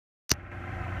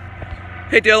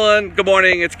Hey Dylan, good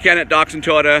morning. It's Ken at Dachshund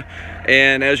Toyota,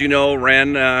 and as you know,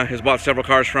 Ren has bought several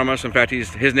cars from us. In fact,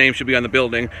 his name should be on the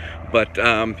building, but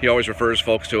he always refers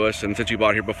folks to us, and since you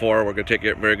bought here before, we're going to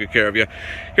take very good care of you.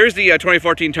 Here's the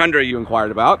 2014 Tundra you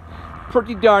inquired about.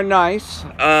 Pretty darn nice.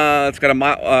 It's got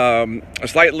a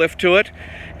slight lift to it,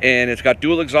 and it's got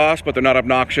dual exhaust, but they're not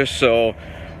obnoxious, so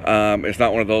it's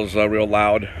not one of those real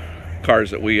loud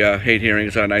cars that we hate hearing.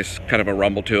 It's got a nice kind of a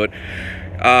rumble to it.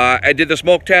 I did the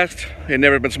smoke test. It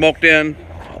never been smoked in.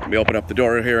 Let me open up the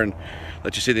door here and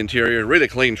let you see the interior. Really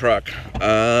clean truck.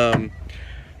 Got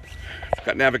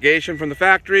navigation from the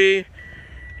factory.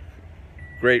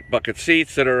 Great bucket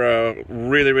seats that are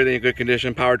really in good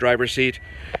condition. Power driver seat.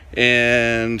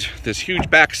 And this huge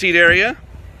back seat area.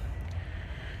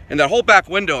 And that whole back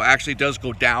window actually does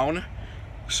go down.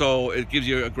 So it gives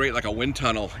you a great, like a wind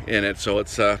tunnel in it. So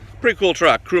it's a pretty cool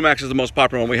truck. Crewmax is the most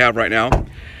popular one we have right now.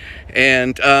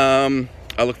 And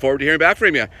I look forward to hearing back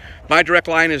from you. My direct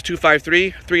line is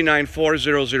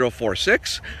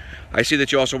 253-394-0046. I see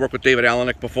that you also worked with David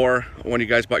Alanick before when you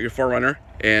guys bought your 4Runner,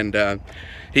 and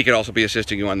he could also be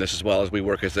assisting you on this as well as we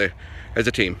work as a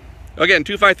team. Again,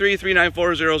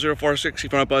 253-394-0046. If you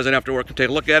want to buzz in after work and take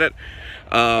a look at it,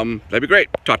 that'd be great.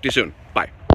 Talk to you soon. Bye.